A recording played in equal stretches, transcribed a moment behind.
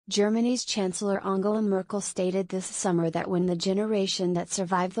Germany's Chancellor Angela Merkel stated this summer that when the generation that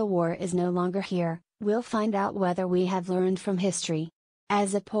survived the war is no longer here, we'll find out whether we have learned from history.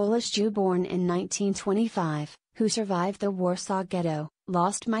 As a Polish Jew born in 1925, who survived the Warsaw ghetto,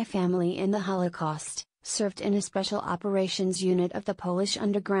 lost my family in the Holocaust, served in a special operations unit of the Polish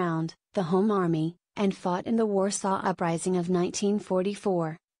underground, the Home Army, and fought in the Warsaw Uprising of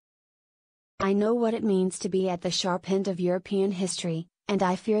 1944. I know what it means to be at the sharp end of European history, and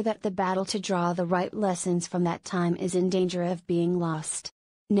I fear that the battle to draw the right lessons from that time is in danger of being lost.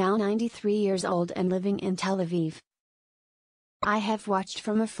 Now 93 years old and living in Tel Aviv, I have watched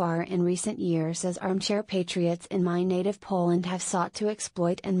from afar in recent years as armchair patriots in my native Poland have sought to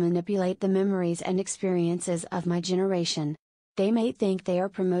exploit and manipulate the memories and experiences of my generation. They may think they are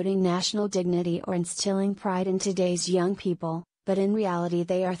promoting national dignity or instilling pride in today's young people, but in reality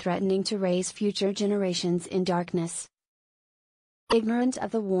they are threatening to raise future generations in darkness. Ignorant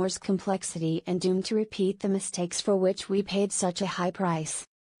of the war's complexity and doomed to repeat the mistakes for which we paid such a high price.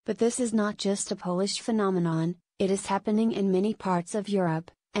 But this is not just a Polish phenomenon, it is happening in many parts of Europe,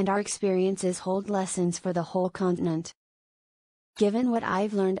 and our experiences hold lessons for the whole continent. Given what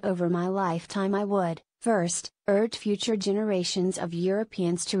I've learned over my lifetime, I would, first, urge future generations of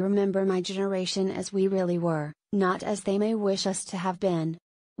Europeans to remember my generation as we really were, not as they may wish us to have been.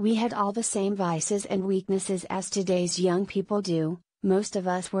 We had all the same vices and weaknesses as today's young people do. Most of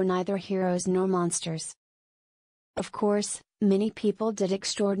us were neither heroes nor monsters. Of course, many people did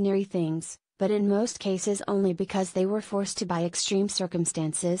extraordinary things, but in most cases only because they were forced to by extreme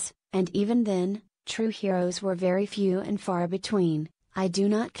circumstances, and even then, true heroes were very few and far between. I do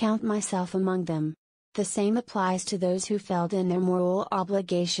not count myself among them. The same applies to those who failed in their moral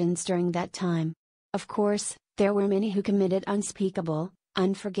obligations during that time. Of course, there were many who committed unspeakable,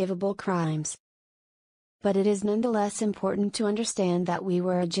 unforgivable crimes. But it is nonetheless important to understand that we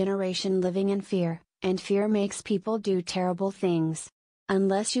were a generation living in fear, and fear makes people do terrible things.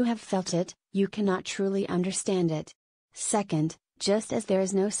 Unless you have felt it, you cannot truly understand it. Second, just as there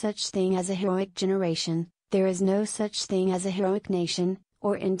is no such thing as a heroic generation, there is no such thing as a heroic nation,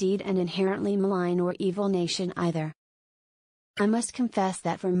 or indeed an inherently malign or evil nation either. I must confess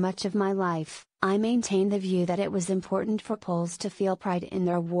that for much of my life, I maintained the view that it was important for Poles to feel pride in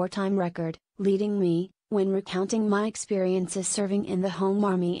their wartime record, leading me, when recounting my experiences serving in the Home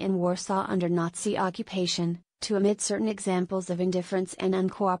Army in Warsaw under Nazi occupation, to omit certain examples of indifference and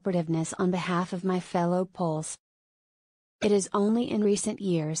uncooperativeness on behalf of my fellow Poles. It is only in recent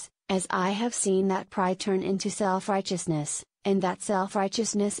years, as I have seen that pride turn into self-righteousness, and that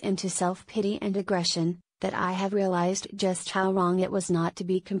self-righteousness into self-pity and aggression, that I have realized just how wrong it was not to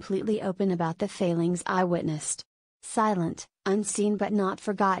be completely open about the failings I witnessed. Silent, unseen but not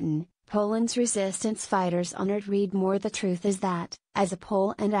forgotten, Poland's resistance fighters honored read more. The truth is that, as a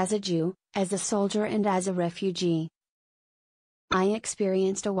Pole and as a Jew, as a soldier and as a refugee, I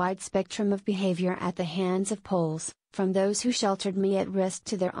experienced a wide spectrum of behavior at the hands of Poles, from those who sheltered me at risk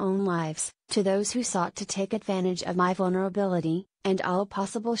to their own lives, to those who sought to take advantage of my vulnerability, and all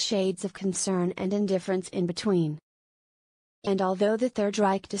possible shades of concern and indifference in between. And although the Third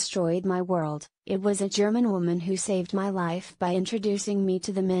Reich destroyed my world, it was a German woman who saved my life by introducing me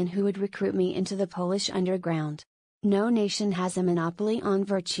to the men who would recruit me into the Polish underground. No nation has a monopoly on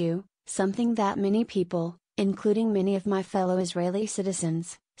virtue, something that many people, including many of my fellow Israeli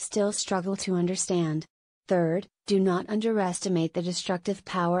citizens, still struggle to understand. Third, do not underestimate the destructive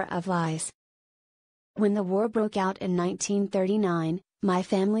power of lies. When the war broke out in 1939, my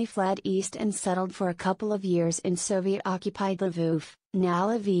family fled east and settled for a couple of years in Soviet-occupied Lviv, now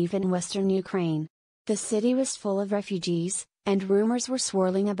Lviv in western Ukraine. The city was full of refugees, and rumors were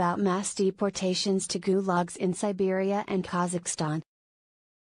swirling about mass deportations to gulags in Siberia and Kazakhstan.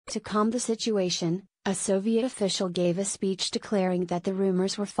 To calm the situation, a Soviet official gave a speech declaring that the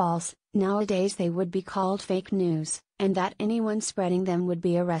rumors were false, nowadays they would be called fake news, and that anyone spreading them would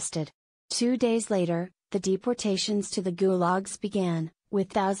be arrested. 2 days later, the deportations to the gulags began, with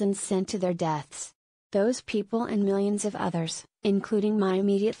thousands sent to their deaths. Those people and millions of others, including my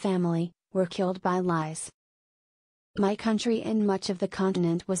immediate family, were killed by lies. My country and much of the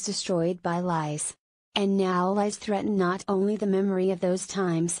continent was destroyed by lies. And now lies threaten not only the memory of those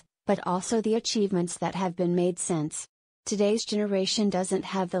times, but also the achievements that have been made since. Today's generation doesn't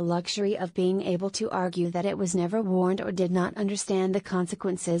have the luxury of being able to argue that it was never warned or did not understand the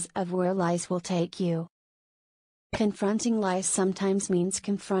consequences of where lies will take you. Confronting lies sometimes means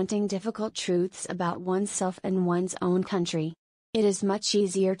confronting difficult truths about oneself and one's own country. It is much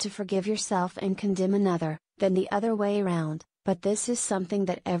easier to forgive yourself and condemn another, than the other way around, but this is something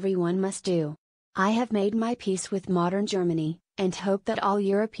that everyone must do. I have made my peace with modern Germany, and hope that all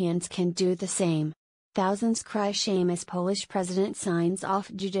Europeans can do the same. Thousands cry shame as Polish president signs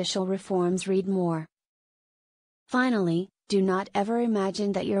off judicial reforms. Read more. Finally, do not ever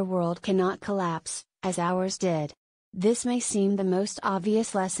imagine that your world cannot collapse, as ours did. This may seem the most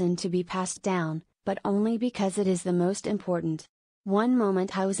obvious lesson to be passed down, but only because it is the most important. One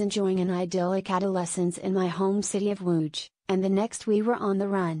moment I was enjoying an idyllic adolescence in my home city of Łódź, and the next we were on the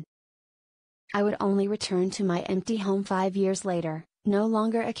run. I would only return to my empty home 5 years later, no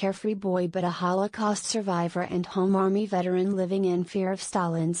longer a carefree boy but a Holocaust survivor and home army veteran living in fear of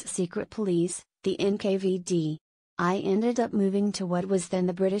Stalin's secret police, the NKVD. I ended up moving to what was then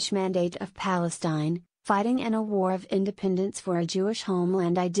the British Mandate of Palestine, fighting in a war of independence for a Jewish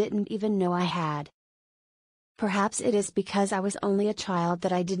homeland I didn't even know I had. Perhaps it is because I was only a child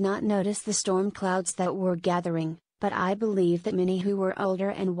that I did not notice the storm clouds that were gathering, but I believe that many who were older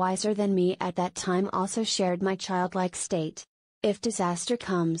and wiser than me at that time also shared my childlike state. If disaster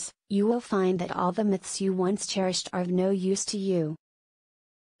comes, you will find that all the myths you once cherished are of no use to you.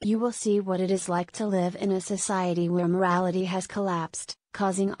 You will see what it is like to live in a society where morality has collapsed,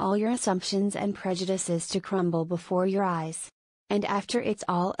 causing all your assumptions and prejudices to crumble before your eyes. And after it's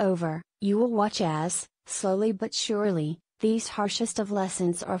all over, you will watch as, slowly but surely, these harshest of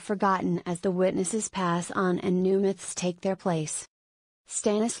lessons are forgotten as the witnesses pass on and new myths take their place.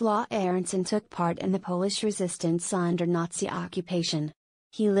 Stanislaw Aronson took part in the Polish resistance under Nazi occupation.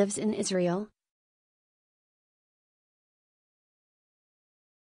 He lives in Israel,